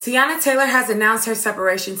Teyana Taylor has announced her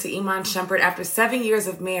separation to Iman Shumpert after 7 years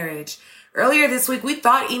of marriage. Earlier this week, we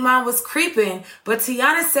thought Iman was creeping, but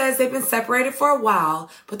Teyana says they've been separated for a while,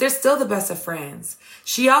 but they're still the best of friends.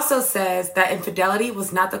 She also says that infidelity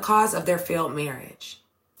was not the cause of their failed marriage.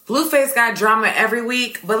 Blueface got drama every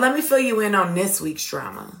week, but let me fill you in on this week's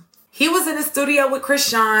drama. He was in the studio with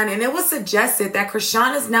Krishan, and it was suggested that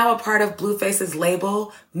Krishan is now a part of Blueface's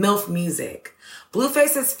label, MILF Music.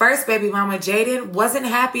 Blueface's first baby mama, Jaden, wasn't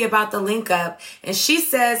happy about the link up, and she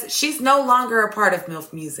says she's no longer a part of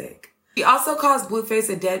MILF Music. She also calls Blueface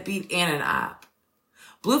a deadbeat and an op.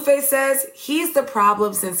 Blueface says he's the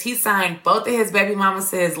problem since he signed both of his baby mamas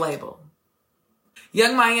to his label.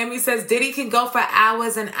 Young Miami says Diddy can go for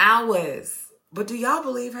hours and hours. But do y'all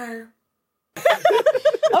believe her? I'm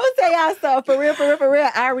gonna tell y'all something. For real.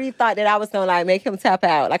 I really thought that I was gonna make him tap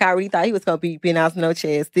out. Like I really thought he was gonna be being out no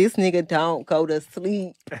chance. This nigga don't go to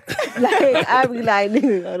sleep. I be like,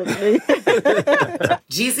 nigga, go to sleep.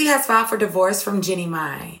 Jeezy has filed for divorce from Jenny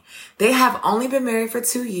Mai. They have only been married for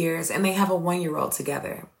 2 years and they have a 1-year-old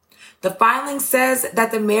together. The filing says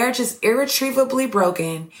that the marriage is irretrievably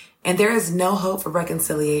broken and there is no hope for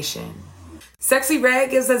reconciliation. Sexyy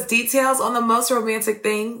Red gives us details on the most romantic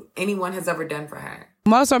thing anyone has ever done for her.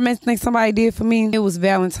 Most romantic thing somebody did for me, it was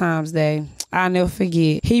Valentine's Day. I'll never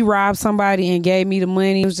forget. He robbed somebody and gave me the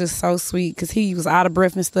money. It was just so sweet because he was out of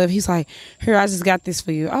breath and stuff. He's like, here, I just got this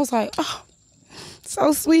for you. I was like, oh,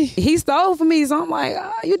 so sweet. He stole from me, so I'm like,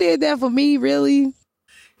 oh, you did that for me, really?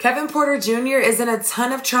 Kevin Porter Jr. is in a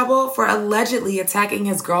ton of trouble for allegedly attacking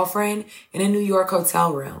his girlfriend in a New York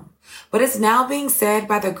hotel room. But it's now being said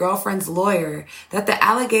by the girlfriend's lawyer that the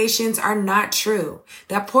allegations are not true,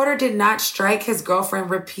 that Porter did not strike his girlfriend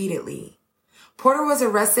repeatedly. Porter was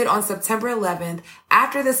arrested on September 11th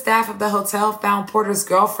after the staff of the hotel found Porter's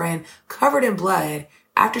girlfriend covered in blood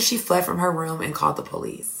after she fled from her room and called the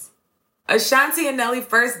police. Ashanti and Nelly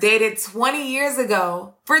first dated 20 years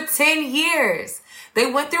ago for 10 years. They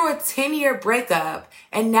went through a 10-year breakup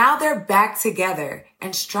and now they're back together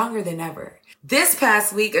and stronger than ever. This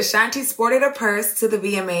past week, Ashanti sported a purse to the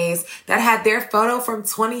VMAs that had their photo from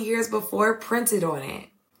 20 years before printed on it.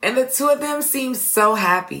 And the two of them seem so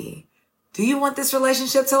happy. Do you want this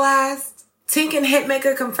relationship to last? Tink and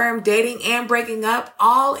Hitmaker confirmed dating and breaking up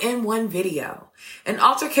all in one video. An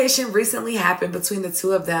altercation recently happened between the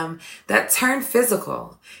two of them that turned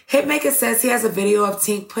physical. Hitmaker says he has a video of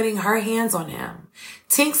Tink putting her hands on him.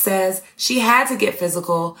 Tink says she had to get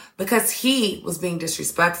physical because he was being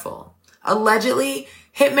disrespectful. Allegedly,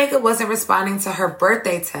 Hitmaker wasn't responding to her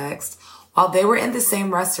birthday text while they were in the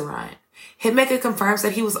same restaurant. Hitmaker confirms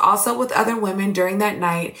that he was also with other women during that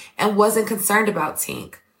night and wasn't concerned about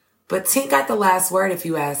Tink. But Tink got the last word if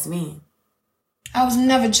you ask me. I was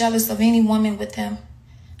never jealous of any woman with him.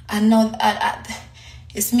 I know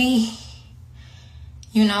it's me,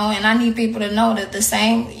 and I need people to know that the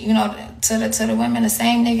same, to the women, the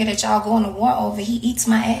same nigga that y'all going to war over, he eats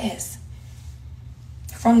my ass.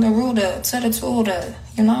 From the rooter to the tutor,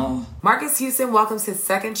 Marques Houston welcomes his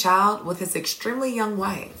second child with his extremely young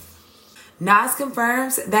wife. Nas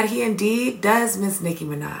confirms that he indeed does miss Nicki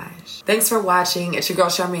Minaj. Thanks for watching. It's your girl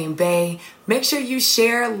Charmaine Bay. Make sure you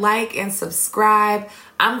share, like, and subscribe.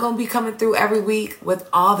 I'm going to be coming through every week with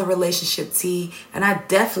all the relationship tea, and I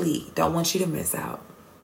definitely don't want you to miss out.